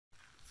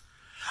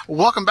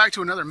Welcome back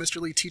to another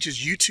Mr. Lee Teaches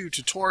YouTube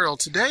tutorial.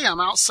 Today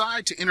I'm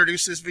outside to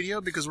introduce this video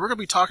because we're going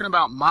to be talking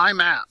about My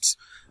Maps.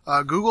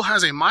 Google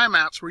has a My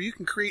Maps where you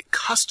can create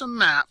custom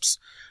maps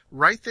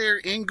right there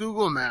in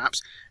Google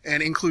Maps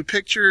and include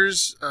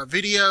pictures,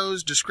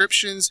 videos,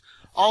 descriptions,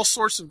 all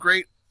sorts of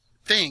great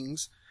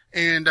things,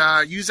 and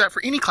use that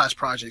for any class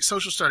project: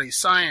 social studies,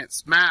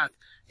 science, math,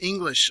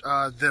 English.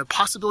 The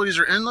possibilities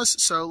are endless,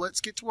 so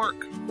let's get to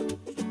work.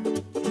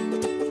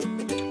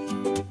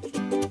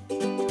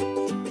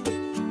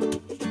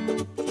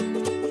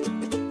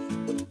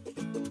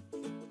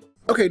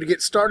 Okay, to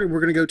get started, we're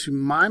going to go to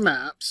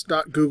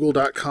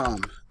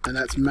mymaps.google.com, and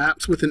that's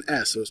maps with an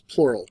S, so it's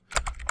plural,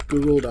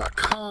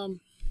 google.com,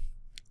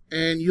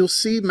 and you'll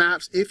see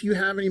maps. If you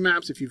have any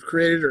maps, if you've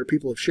created or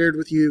people have shared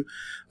with you,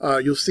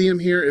 you'll see them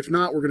here. If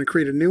not, we're going to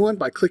create a new one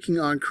by clicking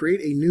on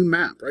Create a New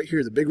Map right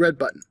here, the big red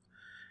button,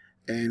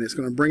 and it's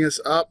going to bring us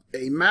up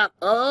a map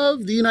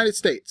of the United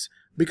States.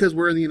 Because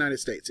we're in the United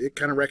States, it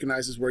kind of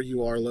recognizes where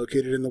you are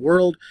located in the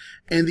world.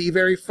 And the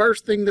very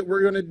first thing that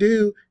we're going to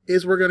do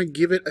is we're going to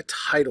give it a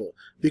title,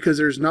 because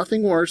there's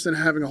nothing worse than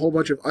having a whole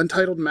bunch of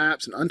untitled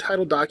maps and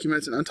untitled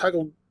documents and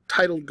untitled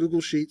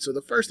Google Sheets. So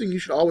the first thing you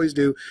should always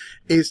do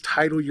is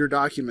title your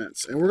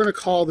documents. And we're going to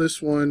call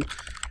this one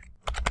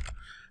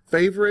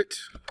Favorite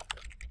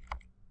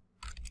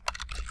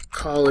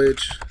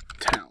College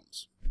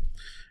Towns.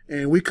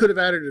 And we could have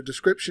added a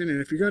description,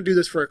 and if you're going to do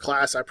this for a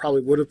class, I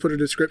probably would have put a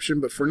description,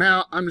 but for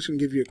now, I'm just going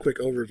to give you a quick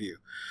overview.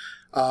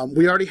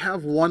 We already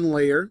have one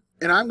layer,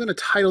 and I'm going to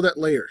title that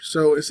layer.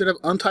 So instead of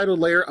untitled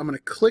layer, I'm going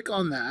to click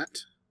on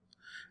that,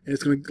 and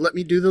it's going to let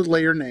me do the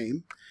layer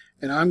name,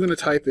 and I'm going to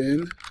type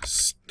in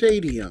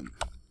Stadium,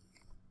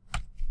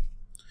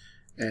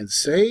 and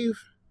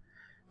save.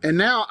 And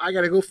now I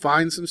got to go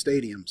find some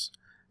stadiums.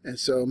 And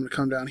so I'm going to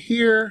come down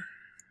here,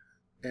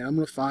 and I'm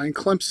going to find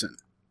Clemson.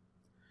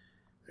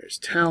 There's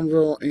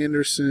Townville,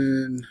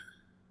 Anderson,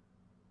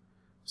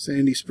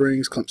 Sandy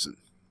Springs, Clemson.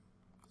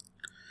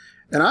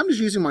 And I'm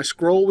just using my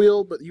scroll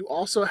wheel, but you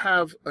also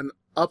have an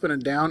up and a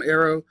down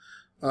arrow,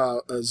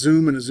 a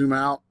zoom and a zoom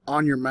out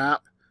on your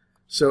map.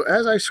 So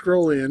as I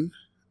scroll in,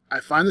 I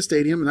find the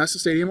stadium, and that's the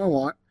stadium I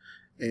want.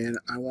 And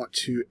I want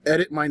to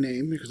edit my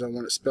name because I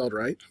want it spelled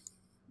right.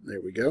 There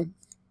we go.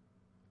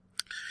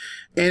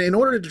 And in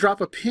order to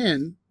drop a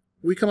pin,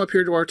 we come up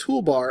here to our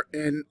toolbar,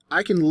 and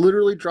I can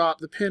literally drop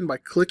the pin by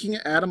clicking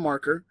it, add a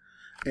marker,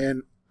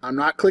 and I'm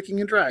not clicking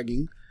and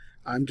dragging.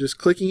 I'm just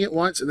clicking it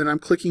once, and then I'm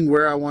clicking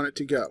where I want it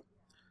to go.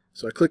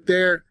 So I click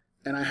there,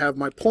 and I have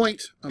my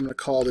point. I'm going to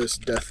call this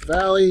Death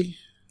Valley.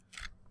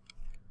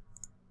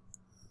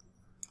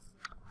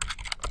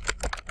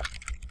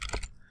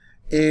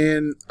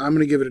 And I'm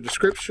going to give it a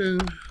description.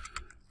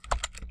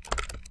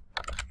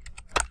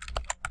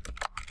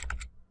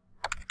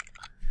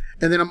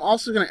 And then I'm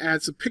also going to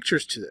add some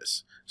pictures to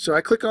this. So I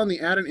click on the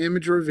add an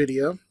image or a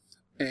video,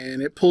 and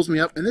it pulls me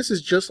up. And this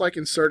is just like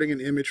inserting an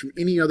image from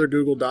any other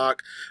Google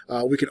Doc.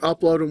 We can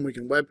upload them, we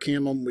can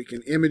webcam them, we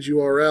can image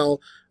URL.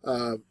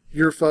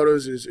 Your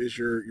photos is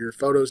your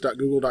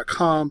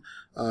photos.google.com,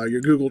 your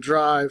Google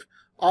Drive,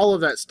 all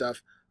of that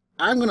stuff.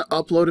 I'm going to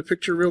upload a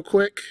picture real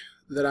quick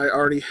that I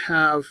already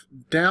have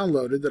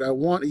downloaded that I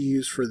want to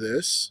use for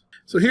this.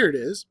 So here it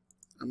is.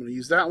 I'm going to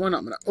use that one.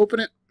 I'm going to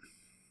open it.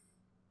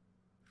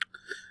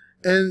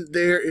 And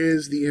there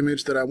is the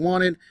image that I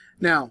wanted.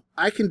 Now,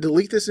 I can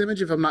delete this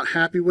image if I'm not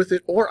happy with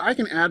it, or I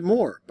can add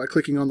more by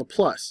clicking on the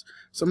plus.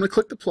 So I'm going to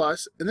click the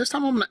plus, and this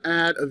time I'm going to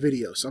add a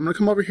video. So I'm going to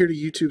come over here to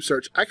YouTube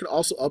search. I could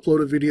also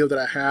upload a video that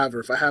I have,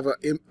 or if I have a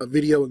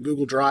video in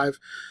Google Drive,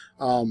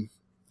 I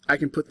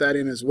can put that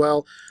in as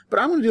well. But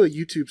I'm going to do a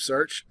YouTube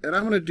search, and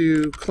I'm going to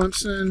do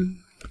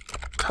Clemson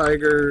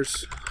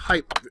Tigers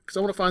hype, because I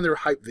want to find their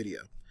hype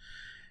video.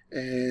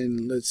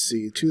 And let's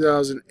see,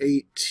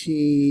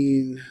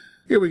 2018...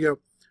 Here we go,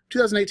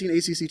 2018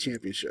 ACC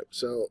Championship.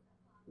 So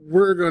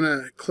we're going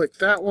to click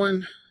that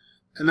one,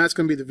 and that's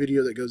going to be the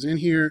video that goes in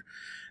here.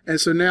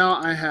 And so now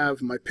I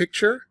have my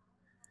picture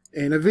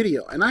and a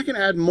video, and I can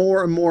add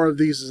more and more of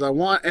these as I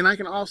want, and I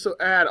can also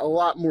add a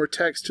lot more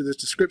text to this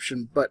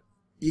description, but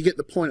you get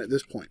the point at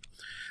this point.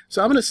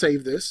 So I'm going to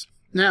save this.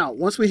 Now,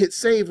 once we hit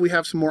save, we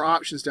have some more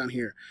options down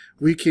here.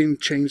 We can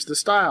change the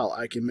style.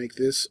 I can make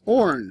this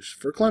orange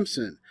for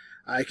Clemson.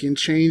 I can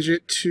change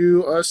it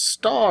to a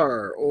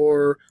star,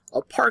 or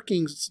a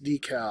parking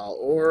decal,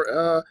 or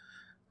a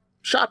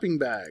shopping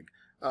bag.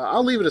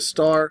 I'll leave it a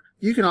star.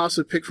 You can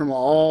also pick from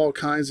all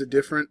kinds of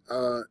different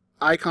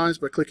icons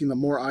by clicking the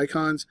more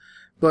icons.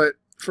 But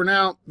for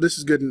now, this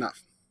is good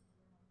enough.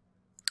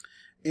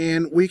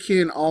 And we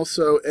can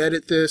also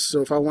edit this.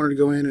 So if I wanted to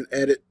go in and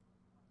edit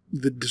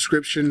the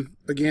description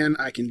again,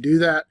 I can do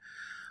that.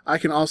 I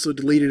can also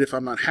delete it if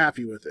I'm not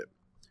happy with it.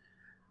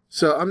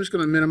 So I'm just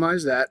going to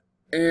minimize that.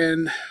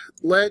 And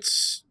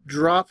let's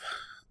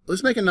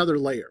make another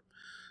layer.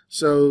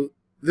 So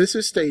this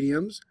is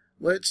stadiums.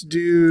 Let's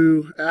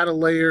add a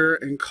layer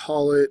and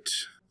call it,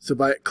 so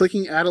by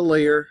clicking add a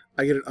layer,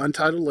 I get an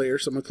untitled layer.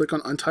 So I'm going to click on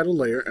untitled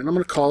layer, and I'm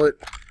going to call it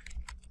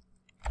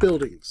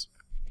buildings.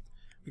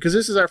 because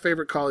this is our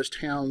favorite college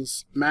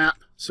towns map,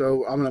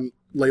 so I'm going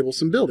to label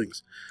some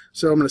buildings.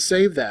 So I'm going to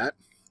save that,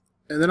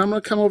 and then I'm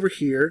going to come over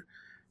here,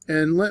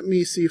 and let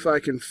me see if I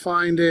can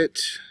find it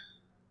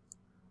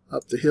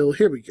up the hill.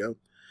 Here we go.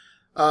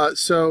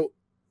 So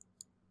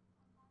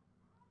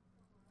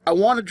I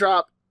want to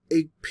drop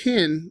a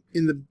pin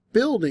in the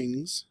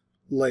buildings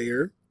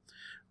layer,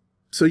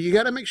 so you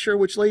got to make sure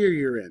which layer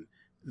you're in.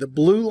 The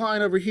blue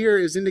line over here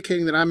is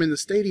indicating that I'm in the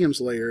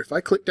stadiums layer. If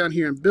I click down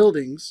here in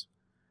buildings,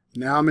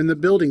 now I'm in the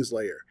buildings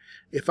layer.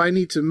 If I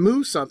need to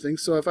move something,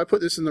 so if I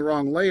put this in the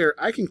wrong layer,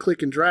 I can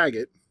click and drag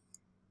it,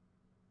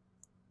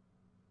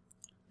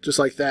 just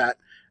like that,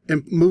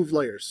 and move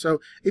layers. So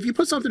if you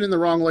put something in the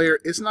wrong layer,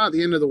 it's not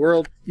the end of the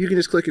world. You can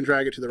just click and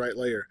drag it to the right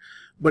layer.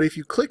 But if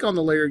you click on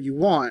the layer you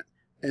want,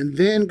 and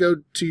then go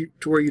to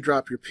where you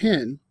drop your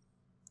pin,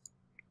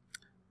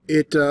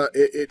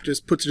 it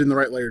just puts it in the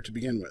right layer to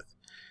begin with.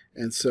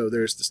 And so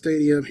there's the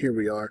stadium. Here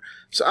we are.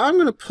 So I'm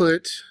going to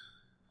put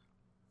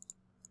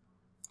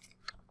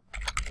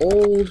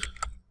Old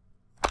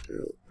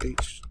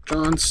H.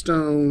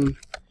 Johnstone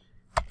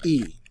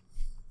E.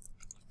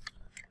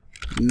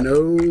 No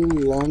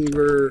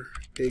longer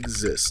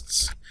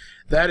exists.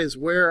 That is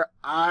where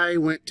I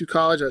went to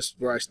college. That's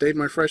where I stayed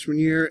my freshman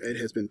year. It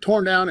has been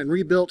torn down and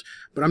rebuilt,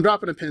 but I'm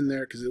dropping a pin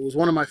there because it was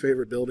one of my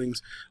favorite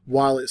buildings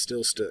while it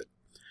still stood.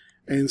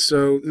 And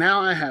so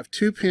now I have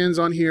 2 pins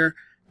on here,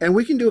 and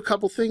we can do a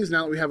couple things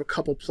now that we have a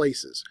couple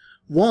places.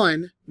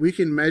 One, we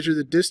can measure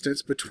the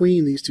distance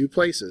between these 2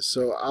 places.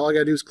 So all I got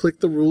to do is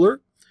click the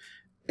ruler,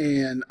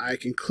 and I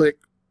can click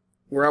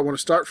where I want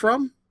to start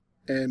from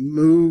and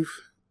move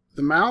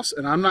the mouse,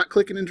 and I'm not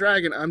clicking and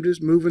dragging, I'm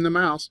just moving the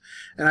mouse,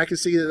 and I can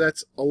see that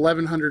that's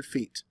 1,100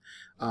 feet.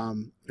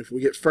 If we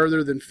get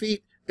further than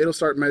feet, it'll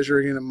start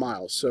measuring in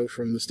miles. So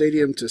from the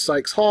stadium to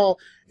Sykes Hall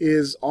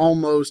is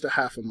almost a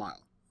half a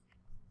mile.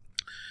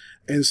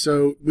 And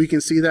so we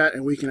can see that,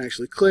 and we can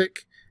actually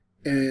click,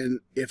 and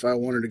if I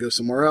wanted to go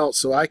somewhere else,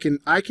 so I can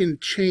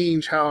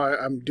change how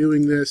I'm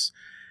doing this,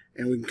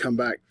 and we can come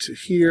back to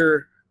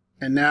here,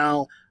 and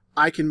now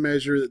I can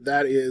measure that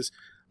that is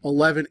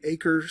 11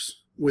 acres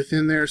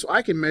within there. So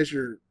I can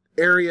measure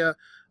area,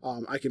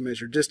 I can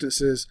measure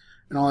distances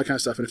and all that kind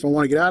of stuff. And if I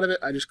want to get out of it,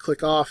 I just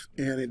click off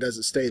and it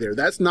doesn't stay there.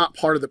 That's not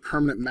part of the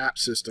permanent map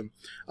system.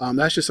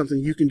 That's just something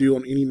you can do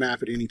on any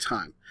map at any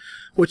time.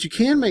 What you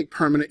can make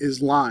permanent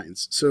is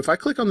lines. So if I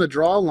click on the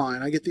draw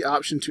line, I get the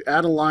option to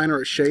add a line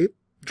or a shape,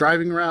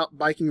 driving route,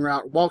 biking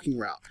route, walking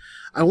route.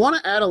 I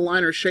want to add a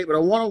line or shape, but I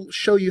want to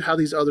show you how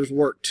these others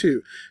work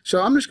too.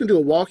 So I'm just going to do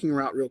a walking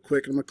route real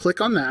quick. I'm going to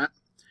click on that,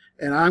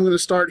 and I'm going to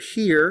start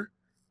here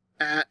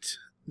at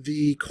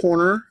the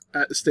corner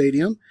at the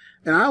stadium,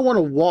 and I want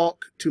to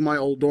walk to my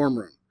old dorm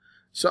room.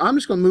 So I'm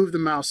just going to move the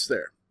mouse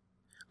there.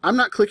 I'm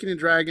not clicking and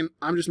dragging,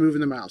 I'm just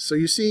moving the mouse. So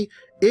you see,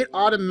 it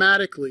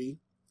automatically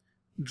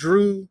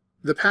drew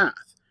the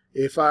path.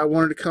 If I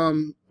wanted to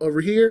come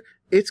over here,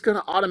 it's going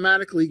to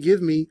automatically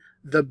give me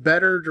the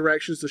better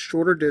directions, the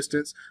shorter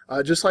distance,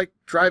 just like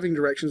driving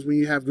directions when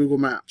you have Google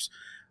Maps.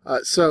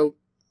 So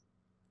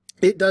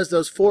it does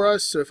those for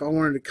us. So if I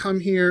wanted to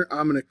come here,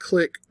 I'm going to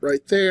click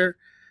right there,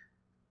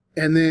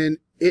 and then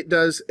it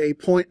does a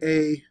point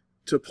A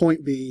to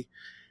point B,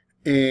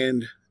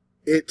 and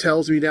it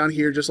tells me down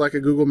here just like a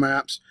Google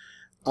Maps.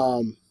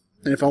 And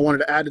if I wanted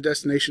to add a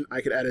destination,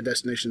 I could add a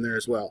destination there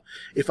as well.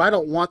 If I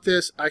don't want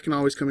this, I can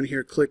always come in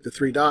here, click the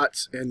 3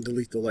 dots, and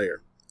delete the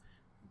layer.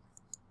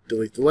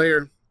 Delete the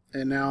layer,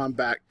 and now I'm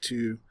back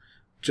to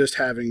just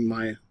having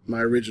my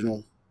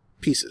original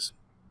pieces.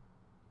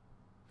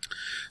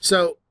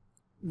 So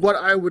what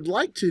I would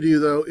like to do,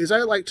 though, is I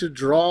like to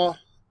draw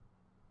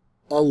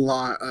a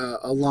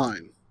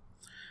line.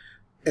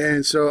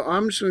 And so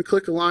I'm just going to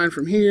click a line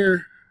from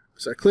here.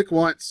 So I click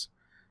once,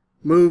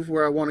 move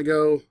where I want to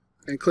go,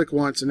 and click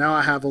once, and now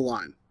I have a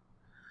line.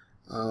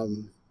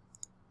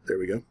 There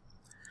we go.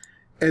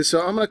 And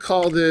so I'm going to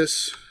call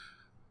this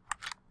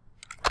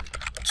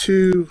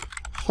to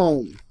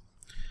home,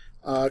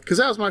 because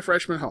that was my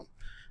freshman home.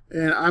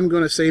 And I'm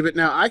going to save it.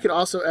 Now, I could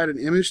also add an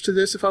image to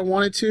this if I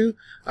wanted to.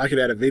 I could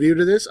add a video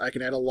to this. I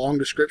can add a long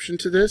description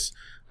to this.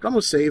 But I'm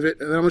going to save it,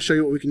 and then I'm going to show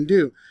you what we can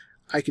do.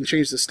 I can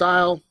change the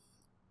style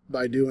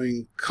by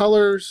doing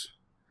colors.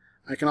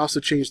 I can also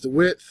change the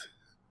width,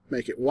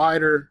 make it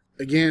wider.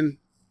 Again,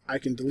 I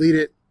can delete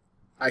it.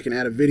 I can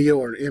add a video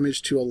or an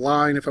image to a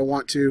line if I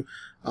want to.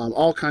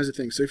 All kinds of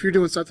things. So if you're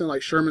doing something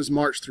like Sherman's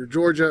March through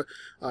Georgia,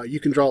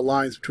 you can draw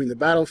lines between the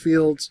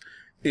battlefields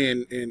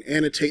and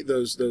annotate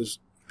those.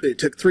 It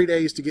took 3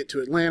 days to get to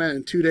Atlanta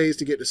and 2 days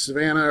to get to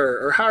Savannah,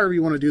 or however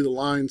you want to do the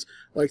lines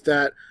like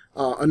that.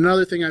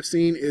 Another thing I've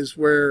seen is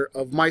where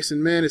Of Mice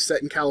and Men is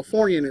set in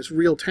California and it's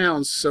real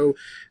towns, so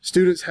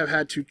students have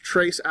had to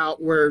trace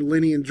out where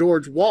Lenny and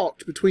George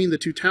walked between the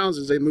two towns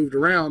as they moved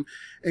around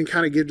and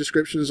kind of give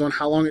descriptions on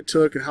how long it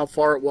took and how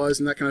far it was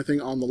and that kind of thing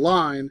on the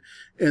line,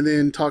 and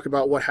then talk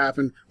about what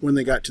happened when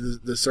they got to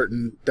the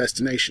certain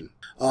destination.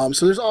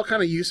 So there's all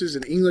kind of uses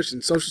in English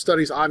and social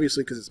studies,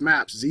 obviously, because it's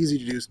maps. It's easy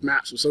to do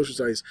maps with social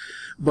studies.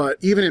 But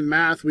even in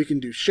math, we can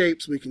do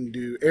shapes, we can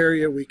do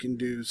area, we can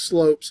do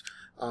slopes.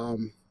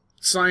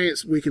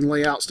 Science, we can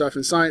lay out stuff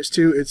in science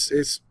too.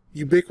 It's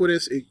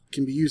ubiquitous. It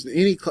can be used in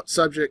any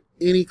subject,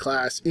 any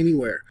class,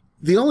 anywhere.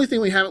 The only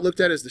thing we haven't looked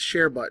at is the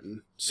share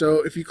button.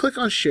 So if you click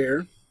on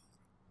share,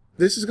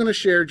 this is going to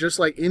share just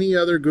like any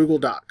other Google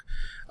Doc,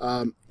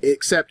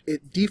 except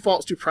it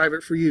defaults to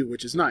private for you,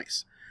 which is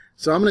nice.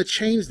 So I'm going to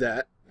change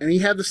that, and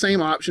you have the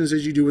same options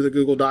as you do with a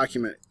Google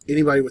document.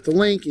 Anybody with the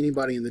link,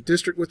 anybody in the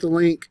district with the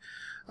link,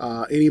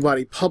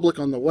 anybody public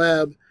on the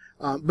web.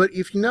 But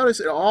if you notice,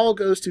 it all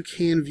goes to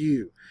Can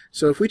View.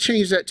 So if we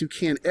change that to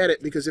Can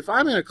Edit, because if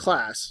I'm in a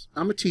class,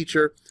 I'm a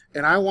teacher,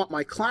 and I want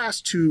my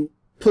class to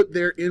put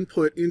their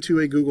input into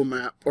a Google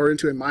map or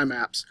into a My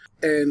Maps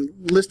and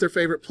list their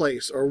favorite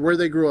place or where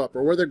they grew up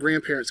or where their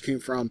grandparents came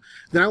from,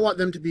 then I want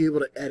them to be able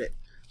to edit.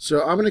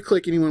 So I'm going to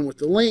click anyone with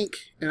the link,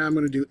 and I'm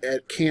going to do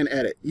Can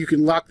Edit. You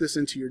can lock this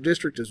into your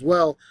district as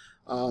well.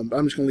 I'm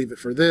just going to leave it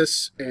for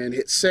this and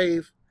hit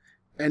Save.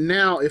 And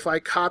now if I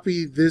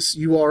copy this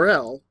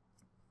URL,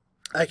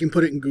 I can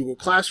put it in Google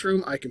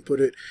Classroom, I can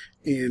put it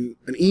in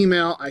an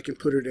email, I can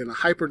put it in a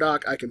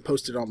HyperDoc, I can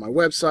post it on my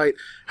website.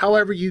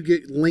 However you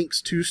get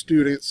links to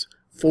students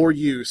for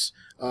use,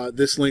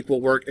 this link will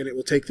work and it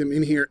will take them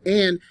in here.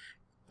 And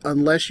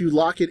unless you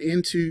lock it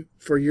into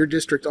for your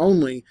district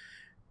only,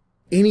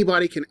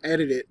 anybody can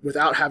edit it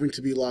without having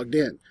to be logged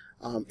in.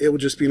 It will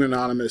just be an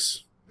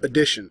anonymous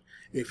addition.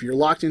 If you're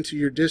locked into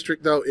your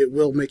district, though, it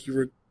will make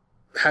you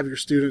have your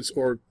students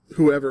or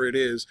whoever it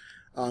is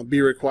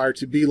be required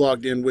to be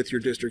logged in with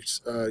your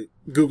district's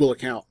Google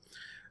account.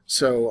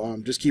 So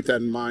just keep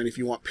that in mind. If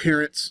you want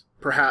parents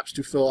perhaps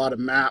to fill out a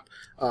map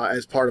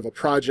as part of a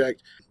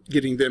project,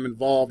 getting them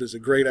involved is a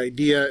great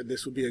idea.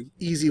 This would be an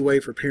easy way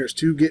for parents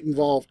to get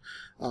involved.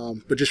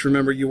 But just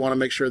remember, you want to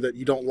make sure that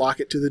you don't lock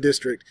it to the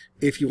district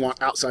if you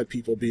want outside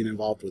people being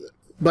involved with it.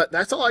 But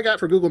that's all I got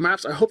for Google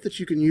Maps. I hope that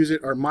you can use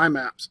it, or My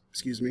Maps,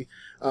 excuse me.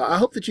 I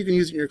hope that you can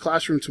use it in your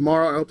classroom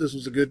tomorrow. I hope this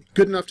was a good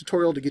enough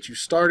tutorial to get you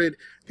started.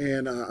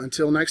 And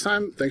until next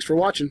time, thanks for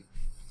watching.